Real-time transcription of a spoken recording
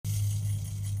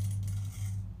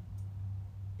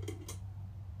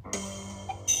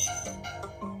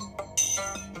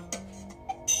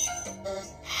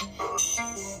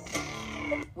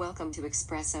Welcome to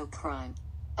Espresso Crime,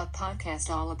 a podcast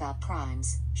all about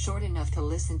crimes, short enough to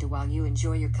listen to while you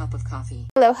enjoy your cup of coffee.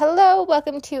 Hello.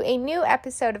 Welcome to a new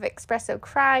episode of Espresso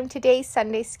Crime. Today's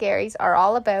Sunday Scaries are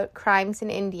all about crimes in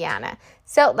Indiana.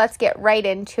 So let's get right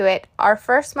into it. Our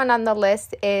first one on the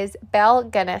list is Belle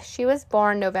Gunness. She was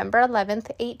born November 11th,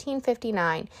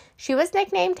 1859. She was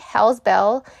nicknamed Hell's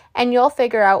Belle, and you'll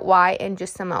figure out why in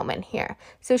just a moment here.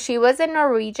 So she was a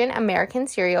Norwegian-American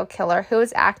serial killer who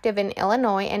was active in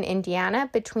Illinois and Indiana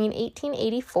between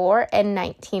 1884 and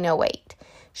 1908.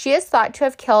 She is thought to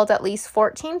have killed at least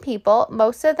 14 people.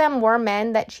 Most of them were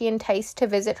men that she enticed to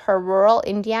visit her rural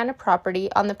Indiana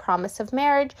property on the promise of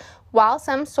marriage, while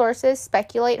some sources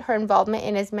speculate her involvement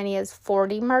in as many as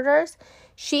 40 murders.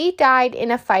 She died in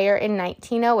a fire in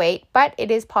 1908, but it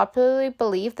is popularly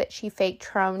believed that she faked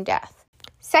her own death.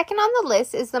 Second on the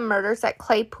list is the murders at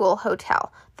Claypool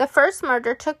Hotel. The first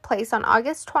murder took place on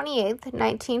August 28,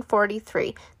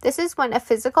 1943. This is when a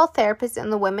physical therapist in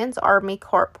the Women's Army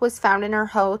Corps was found in her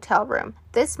hotel room.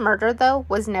 This murder, though,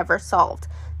 was never solved.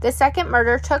 The second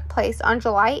murder took place on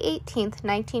July 18,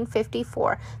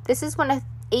 1954. This is when a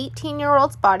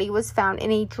 18-year-old's body was found in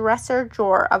a dresser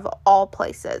drawer of all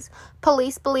places.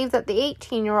 Police believe that the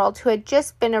 18-year-old, who had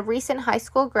just been a recent high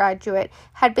school graduate,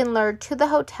 had been lured to the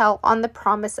hotel on the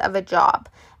promise of a job.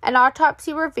 An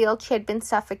autopsy revealed she had been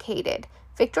suffocated.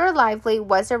 Victor Lively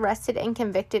was arrested and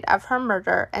convicted of her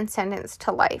murder and sentenced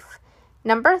to life.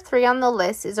 Number 3 on the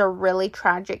list is a really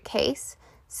tragic case.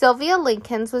 Sylvia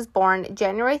Likens was born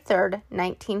January 3rd,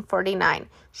 1949.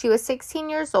 She was 16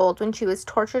 years old when she was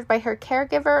tortured by her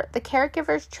caregiver, the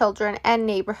caregiver's children, and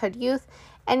neighborhood youth,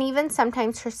 and even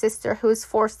sometimes her sister, who was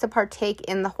forced to partake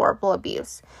in the horrible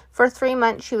abuse. For 3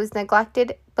 months, she was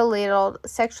neglected, belittled,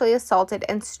 sexually assaulted,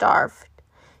 and starved.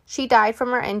 She died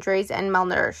from her injuries and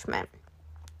malnourishment.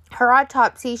 Her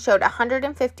autopsy showed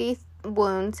 150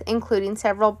 wounds, including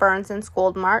several burns and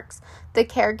scald marks. The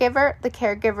caregiver, the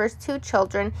caregiver's 2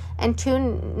 children, and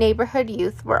 2 neighborhood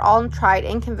youth were all tried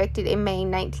and convicted in May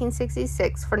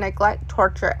 1966 for neglect,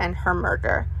 torture, and her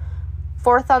murder.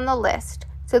 Fourth on the list.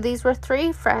 So these were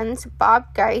 3 friends,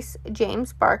 Bob Geis,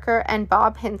 James Barker, and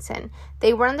Bob Hinson.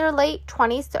 They were in their late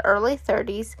 20s to early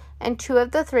 30s, and 2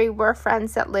 of the 3 were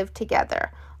friends that lived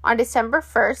together. On December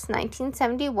 1st,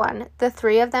 1971, the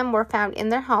 3 of them were found in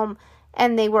their home,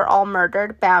 and they were all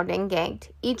murdered, bound, and gagged.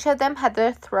 Each of them had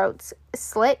their throats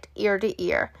slit ear to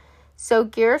ear. So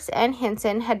Gears and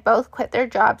Hinson had both quit their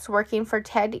jobs working for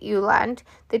Ted Euland.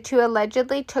 The 2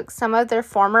 allegedly took some of their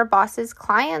former boss's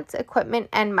clients, equipment,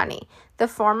 and money. The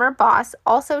former boss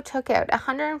also took out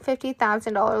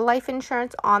 $150,000 life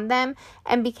insurance on them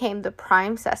and became the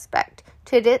prime suspect.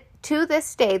 To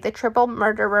this day, the triple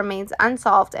murder remains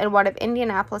unsolved and one of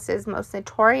Indianapolis's most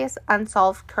notorious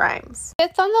unsolved crimes.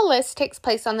 Fifth on the list takes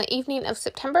place on the evening of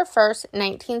September 1st,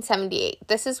 1978.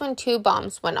 This is when 2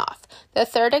 bombs went off. The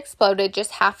third exploded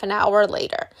just half an hour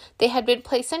later. They had been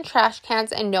placed in trash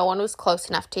cans and no one was close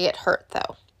enough to get hurt,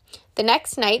 though. The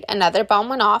next night, another bomb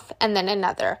went off, and then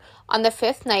another. On the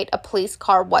 5th night, a police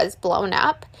car was blown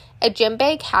up. A gym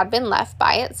bag had been left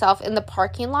by itself in the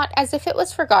parking lot as if it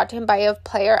was forgotten by a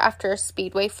player after a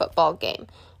Speedway football game.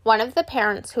 One of the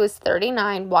parents, who was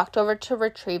 39, walked over to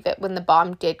retrieve it when the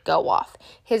bomb did go off.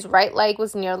 His right leg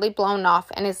was nearly blown off,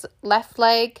 and his left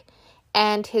leg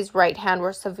and his right hand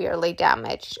were severely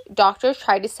damaged. Doctors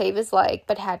tried to save his leg,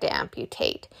 but had to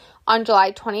amputate. On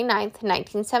July 29,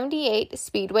 1978,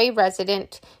 Speedway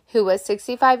resident who was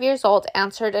 65 years old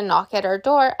answered a knock at her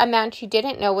door. A man she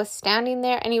didn't know was standing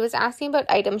there, and he was asking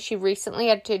about items she recently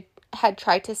had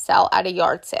tried to sell at a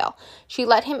yard sale. She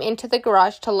let him into the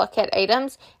garage to look at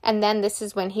items, and then this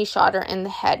is when he shot her in the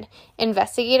head.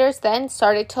 Investigators then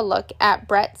started to look at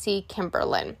Brett C.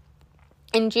 Kimberlin.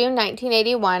 In June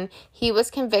 1981, he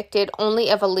was convicted only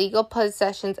of illegal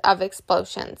possessions of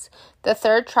explosions. The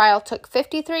third trial took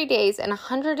 53 days and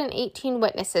 118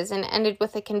 witnesses and ended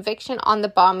with a conviction on the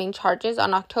bombing charges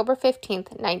on October 15,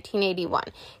 1981.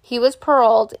 He was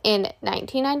paroled in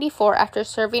 1994 after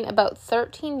serving about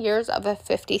 13 years of a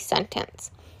 50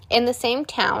 sentence. In the same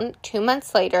town, 2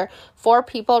 months later, 4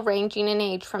 people ranging in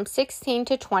age from 16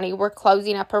 to 20 were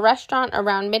closing up a restaurant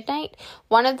around midnight.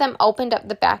 One of them opened up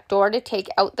the back door to take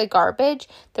out the garbage.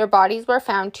 Their bodies were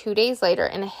found 2 days later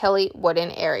in a hilly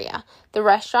wooden area. The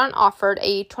restaurant offered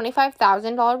a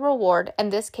 $25,000 reward,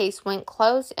 and this case went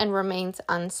closed and remains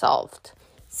unsolved.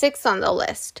 6th on the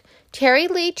list. Terry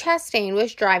Lee Chastain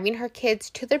was driving her kids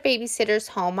to their babysitter's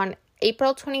home on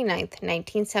April 29th,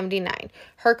 1979.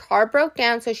 Her car broke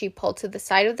down, so she pulled to the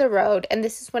side of the road, and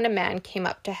this is when a man came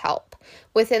up to help.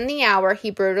 Within the hour, he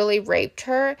brutally raped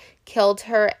her, killed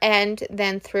her, and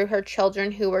then threw her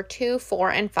children, who were 2,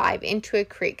 4, and 5, into a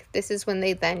creek. This is when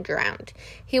they then drowned.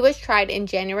 He was tried in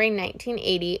January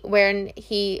 1980, wherein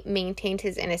he maintained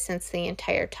his innocence the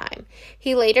entire time.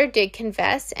 He later did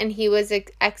confess, and he was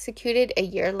executed a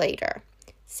year later.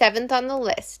 7th on the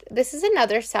list. This is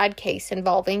another sad case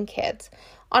involving kids.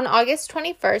 On August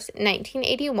 21st,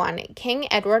 1981, King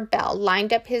Edward Bell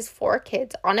lined up his 4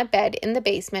 kids on a bed in the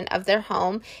basement of their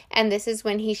home, and this is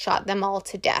when he shot them all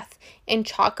to death. In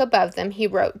chalk above them, he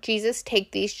wrote, "Jesus,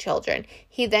 take these children."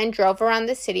 He then drove around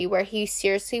the city where he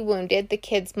seriously wounded the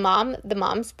kids' mom, the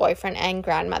mom's boyfriend, and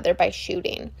grandmother by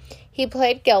shooting. He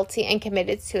pled guilty and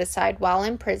committed suicide while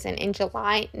in prison in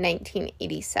July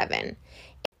 1987.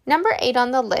 Number 8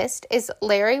 on the list is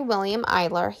Larry William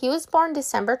Eyler. He was born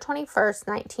December 21st,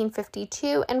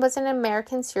 1952, and was an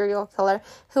American serial killer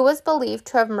who was believed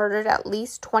to have murdered at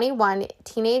least 21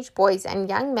 teenage boys and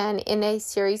young men in a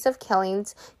series of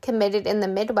killings committed in the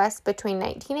Midwest between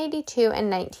 1982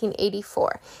 and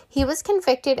 1984. He was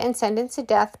convicted and sentenced to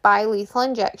death by lethal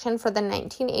injection for the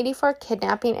 1984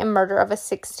 kidnapping and murder of a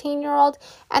 16-year-old,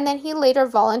 and then he later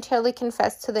voluntarily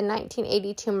confessed to the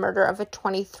 1982 murder of a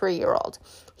 23-year-old.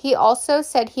 He also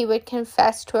said he would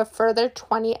confess to a further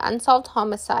 20 unsolved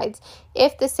homicides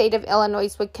if the state of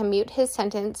Illinois would commute his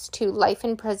sentence to life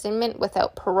imprisonment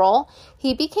without parole.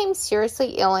 He became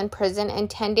seriously ill in prison and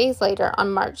 10 days later,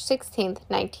 on March 16,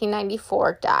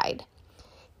 1994, died.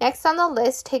 Next on the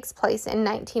list takes place in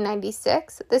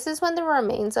 1996. This is when the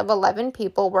remains of 11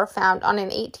 people were found on an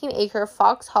 18-acre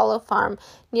Fox Hollow farm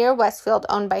near Westfield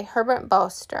owned by Herbert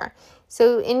Boster.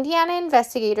 So Indiana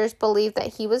investigators believe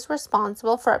that he was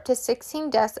responsible for up to 16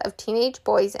 deaths of teenage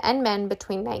boys and men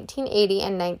between 1980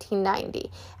 and 1990.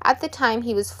 At the time,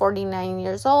 he was 49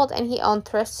 years old and he owned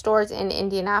thrift stores in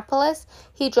Indianapolis.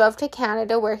 He drove to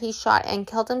Canada where he shot and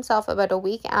killed himself about a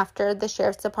week after the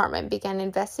sheriff's department began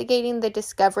investigating the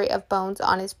discovery of bones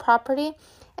on his property,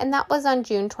 and that was on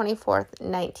June 24th,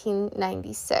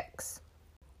 1996.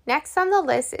 Next on the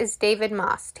list is David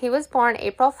Most. He was born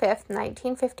April 5th,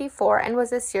 1954, and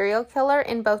was a serial killer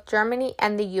in both Germany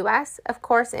and the U.S., of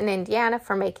course in Indiana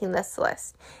for making this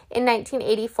list. In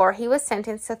 1984, he was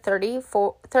sentenced to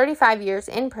 35 years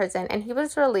in prison, and he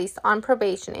was released on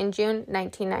probation in June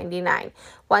 1999.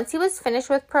 Once he was finished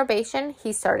with probation,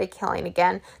 he started killing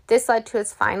again. This led to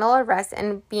his final arrest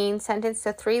and being sentenced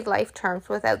to 3 life terms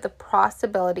without the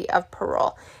possibility of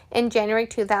parole. In January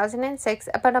 2006,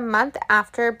 about a month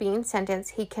after being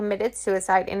sentenced, he committed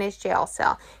suicide in his jail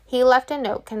cell. He left a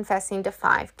note confessing to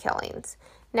 5 killings.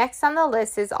 Next on the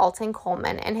list is Alton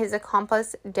Coleman and his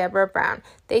accomplice Deborah Brown.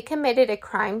 They committed a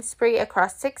crime spree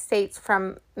across 6 states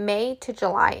from May to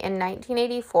July in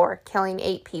 1984, killing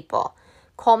 8 people.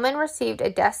 Coleman received a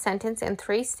death sentence in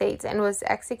 3 states and was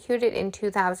executed in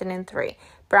 2003.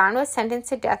 Brown was sentenced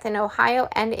to death in Ohio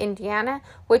and Indiana,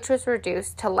 which was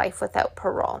reduced to life without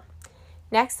parole.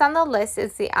 Next on the list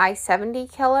is the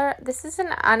I-70 killer. This is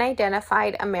an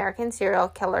unidentified American serial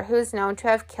killer who is known to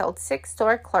have killed 6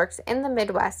 store clerks in the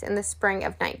Midwest in the spring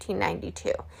of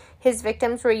 1992. His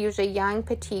victims were usually young,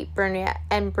 petite,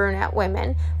 brunette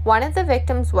women. One of the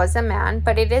victims was a man,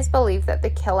 but it is believed that the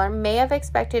killer may have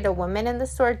expected a woman in the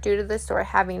store due to the store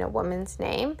having a woman's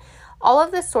name. All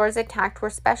of the stores attacked were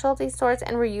specialty stores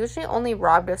and were usually only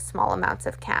robbed of small amounts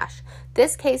of cash.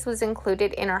 This case was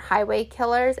included in our Highway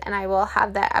Killers, and I will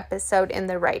have that episode in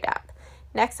the write-up.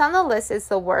 Next on the list is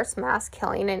the worst mass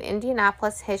killing in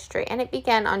Indianapolis history, and it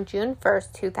began on June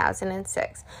 1st,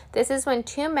 2006. This is when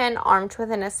 2 men armed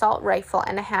with an assault rifle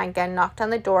and a handgun knocked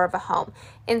on the door of a home.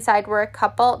 Inside were a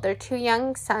couple, their 2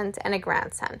 young sons, and a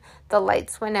grandson. The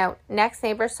lights went out. Next,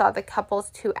 neighbors saw the couple's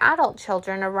 2 adult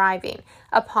children arriving.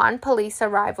 Upon police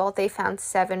arrival, they found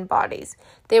 7 bodies.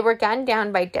 They were gunned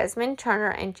down by Desmond Turner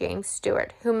and James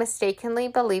Stewart, who mistakenly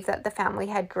believed that the family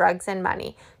had drugs and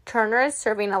money. Turner is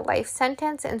serving a life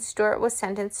sentence, and Stewart was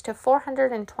sentenced to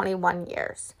 421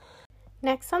 years.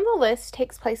 Next on the list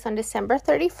takes place on December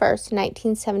 31st,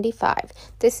 1975.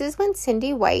 This is when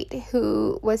Cindy White,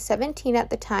 who was 17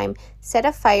 at the time, set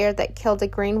a fire that killed a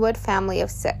Greenwood family of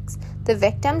 6. The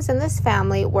victims in this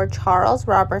family were Charles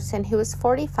Robertson, who was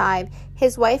 45,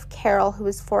 his wife Carol, who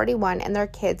was 41, and their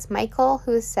kids Michael,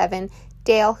 who was 7,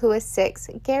 Dale, who was 6,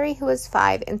 Gary, who was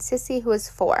 5, and Sissy, who was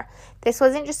 4. This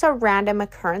wasn't just a random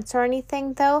occurrence or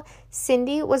anything, though.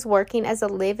 Cindy was working as a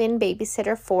live-in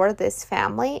babysitter for this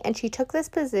family, and she took this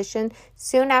position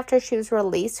soon after she was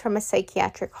released from a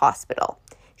psychiatric hospital.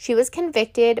 She was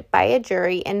convicted by a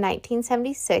jury in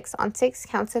 1976 on 6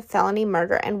 counts of felony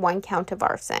murder and 1 count of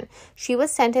arson. She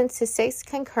was sentenced to 6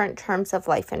 concurrent terms of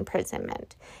life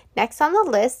imprisonment. Next on the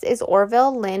list is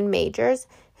Orville Lynn Majors,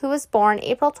 who was born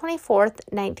April 24,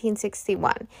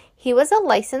 1961. He was a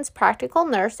licensed practical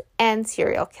nurse and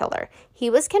serial killer. He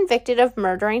was convicted of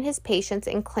murdering his patients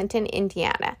in Clinton,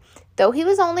 Indiana. Though he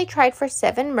was only tried for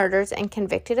 7 murders and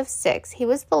convicted of 6, he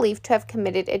was believed to have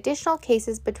committed additional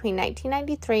cases between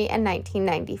 1993 and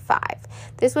 1995.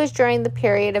 This was during the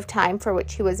period of time for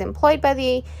which he was employed by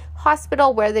the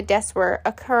hospital where the deaths were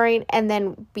occurring and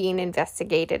then being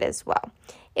investigated as well.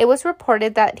 It was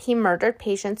reported that he murdered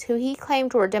patients who he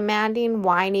claimed were demanding,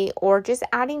 whiny, or just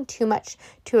adding too much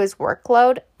to his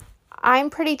workload. I'm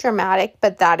pretty dramatic,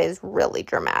 but that is really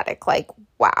dramatic. Like,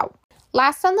 wow.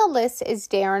 Last on the list is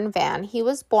Darren Vann. He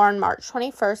was born March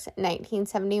 21st,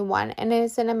 1971, and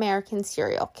is an American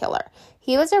serial killer.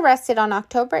 He was arrested on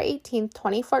October 18,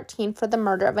 2014 for the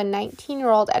murder of a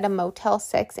 19-year-old at a Motel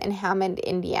 6 in Hammond,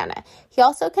 Indiana. He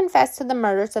also confessed to the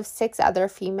murders of 6 other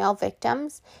female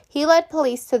victims. He led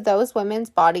police to those women's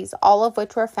bodies, all of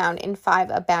which were found in 5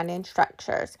 abandoned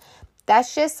structures.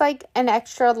 That's just like an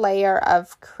extra layer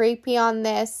of creepy on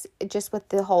this, just with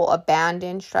the whole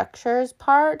abandoned structures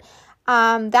part.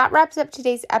 That wraps up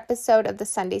today's episode of the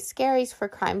Sunday Scaries for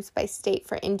Crimes by State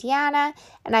for Indiana,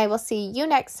 and I will see you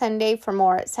next Sunday for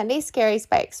more Sunday Scaries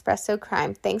by Espresso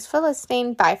Crime. Thanks for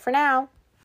listening. Bye for now.